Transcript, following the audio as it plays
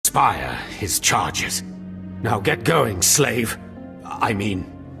inspire his charges. Now get going, slave. I mean,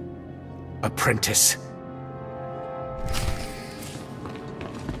 apprentice.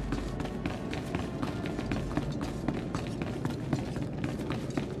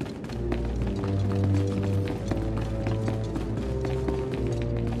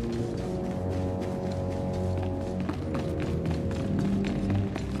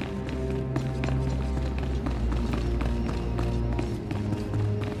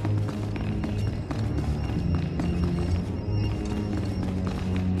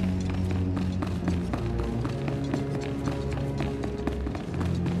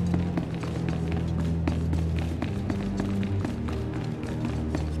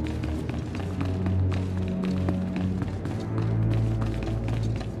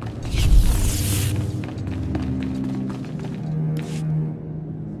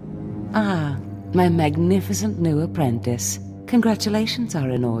 Ah, my magnificent new apprentice. Congratulations are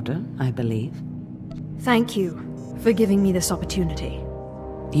in order, I believe. Thank you for giving me this opportunity.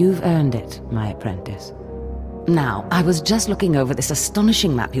 You've earned it, my apprentice. Now, I was just looking over this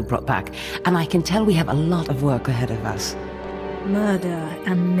astonishing map you brought back, and I can tell we have a lot of work ahead of us. Murder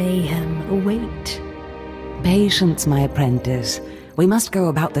and mayhem await. Patience, my apprentice. We must go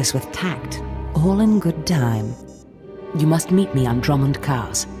about this with tact, all in good time. You must meet me on Drummond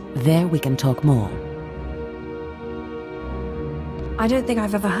Cars. There we can talk more. I don't think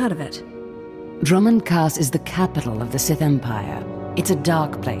I've ever heard of it. Drummond Cars is the capital of the Sith Empire. It's a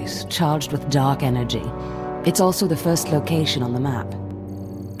dark place, charged with dark energy. It's also the first location on the map.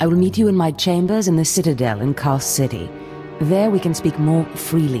 I will meet you in my chambers in the Citadel in Cars City. There we can speak more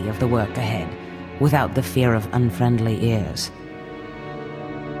freely of the work ahead, without the fear of unfriendly ears.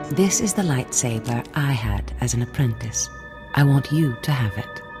 This is the lightsaber I had as an apprentice. I want you to have it.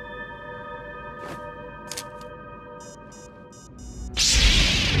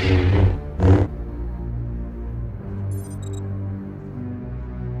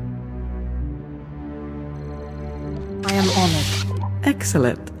 I am honored.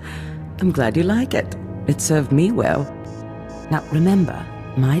 Excellent. I'm glad you like it. It served me well. Now remember,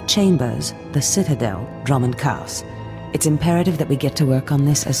 my chambers, the Citadel, Drummond Cars. It's imperative that we get to work on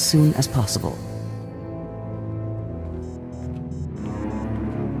this as soon as possible.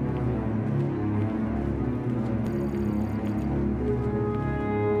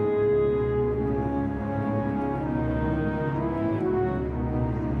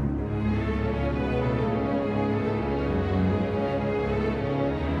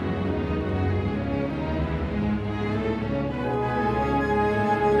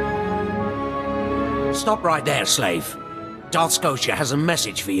 Stop right there, slave. Darth Scotia has a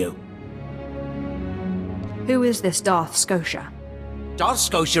message for you. Who is this Darth Scotia? Darth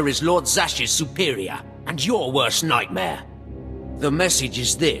Scotia is Lord Zash's superior, and your worst nightmare. The message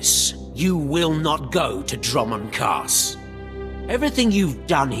is this: you will not go to Drummond Cars. Everything you've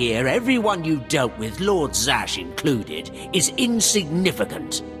done here, everyone you dealt with, Lord Zash included, is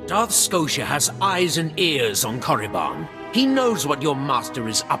insignificant. Darth Scotia has eyes and ears on Korriban. He knows what your master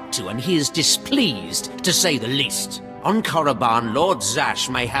is up to, and he is displeased, to say the least. On Korriban, Lord Zash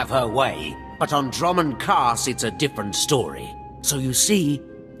may have her way, but on Drummond Cars it's a different story. So you see,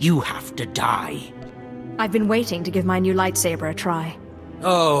 you have to die. I've been waiting to give my new lightsaber a try.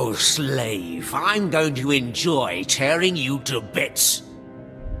 Oh, slave, I'm going to enjoy tearing you to bits.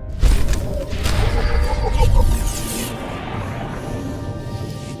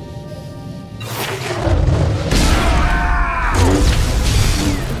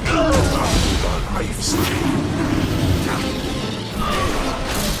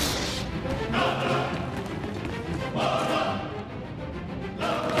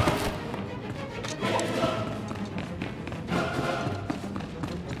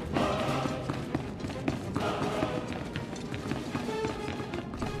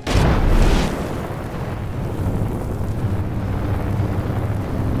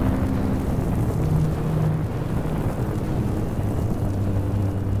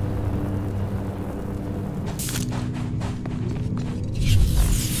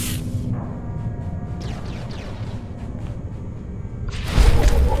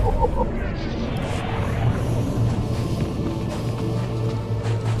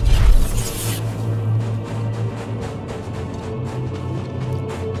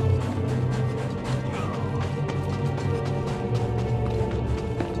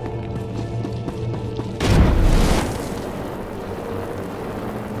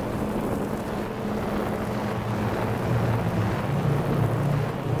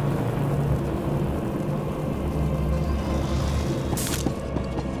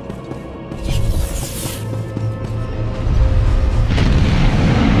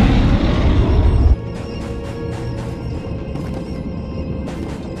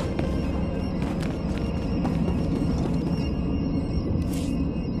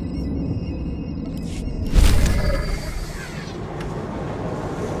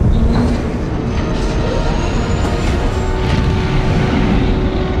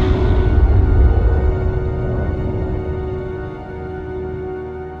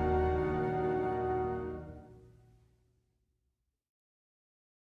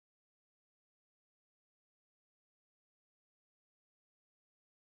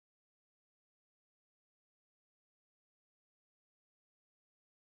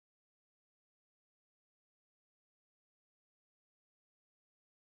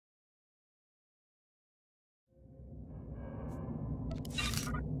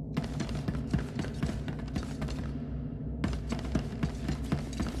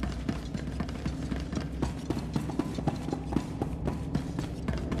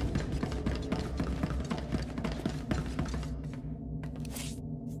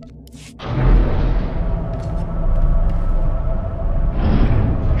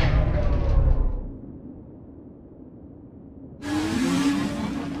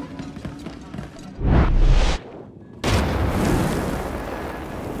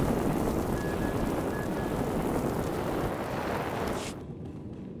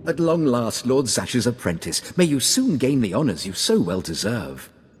 At long last, Lord Zash's apprentice. May you soon gain the honors you so well deserve.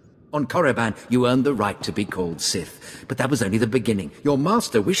 On Korriban, you earned the right to be called Sith, but that was only the beginning. Your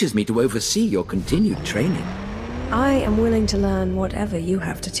master wishes me to oversee your continued training. I am willing to learn whatever you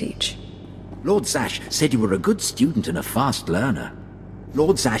have to teach. Lord Zash said you were a good student and a fast learner.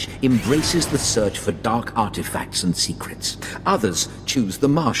 Lord Zash embraces the search for dark artifacts and secrets. Others choose the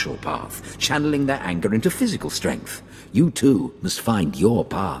martial path, channeling their anger into physical strength. You too must find your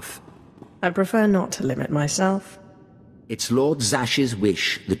path. I prefer not to limit myself. It's Lord Zash's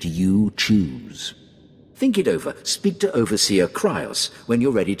wish that you choose. Think it over. Speak to Overseer Kryos when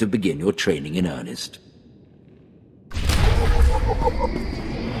you're ready to begin your training in earnest.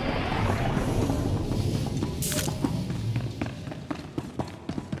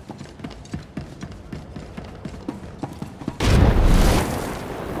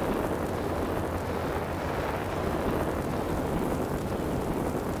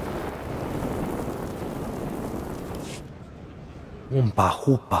 Umpa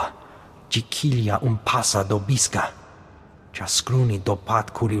hupa, jikilia umpasa do biska, chaskruni do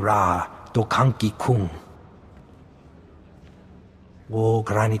pat kurira do kanki kung. Wo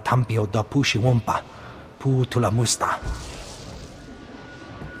grani tampio do pushi umpa, pu tula musta.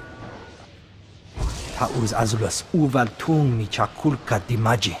 Ta uz azulus uval tung mi chakulka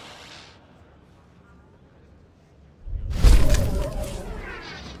dimaji.